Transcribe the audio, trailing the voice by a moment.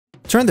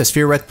Turn the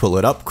sphere red, pull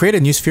it up, create a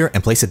new sphere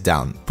and place it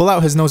down. Pull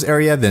out his nose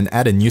area, then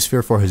add a new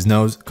sphere for his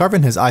nose, carve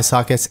in his eye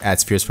sockets, add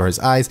spheres for his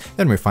eyes,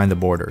 then refine the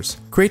borders.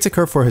 Create a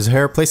curve for his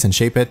hair, place and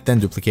shape it, then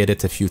duplicate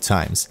it a few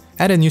times.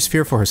 Add a new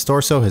sphere for his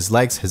torso, his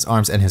legs, his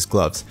arms, and his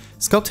gloves.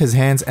 Sculpt his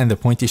hands and the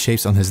pointy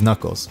shapes on his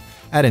knuckles.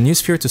 Add a new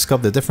sphere to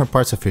sculpt the different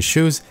parts of his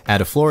shoes,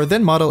 add a floor,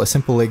 then model a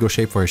simple Lego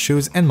shape for his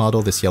shoes and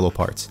model this yellow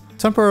part.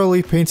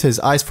 Temporarily paint his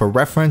eyes for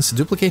reference,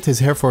 duplicate his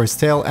hair for his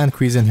tail and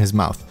crease in his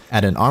mouth.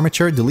 Add an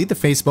armature, delete the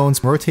face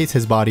bones, rotate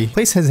his body,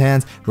 place his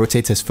hands,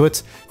 rotate his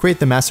foot, create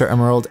the Master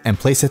Emerald, and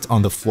place it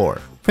on the floor.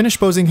 Finish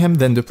posing him,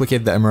 then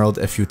duplicate the emerald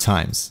a few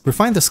times.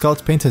 Refine the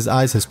sculpt, paint his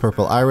eyes, his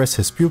purple iris,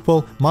 his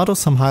pupil, model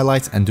some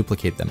highlights and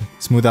duplicate them.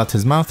 Smooth out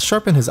his mouth,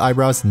 sharpen his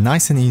eyebrows,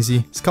 nice and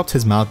easy, sculpt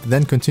his mouth,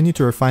 then continue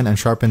to refine and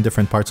sharpen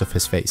different parts of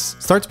his face.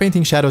 Start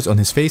painting shadows on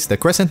his face, the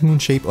crescent moon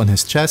shape on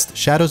his chest,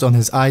 shadows on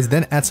his eyes,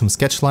 then add some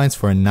sketch lines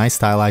for a nice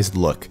stylized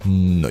look.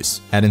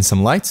 Nice. Add in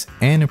some lights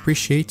and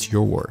appreciate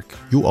your work.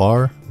 You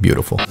are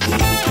beautiful.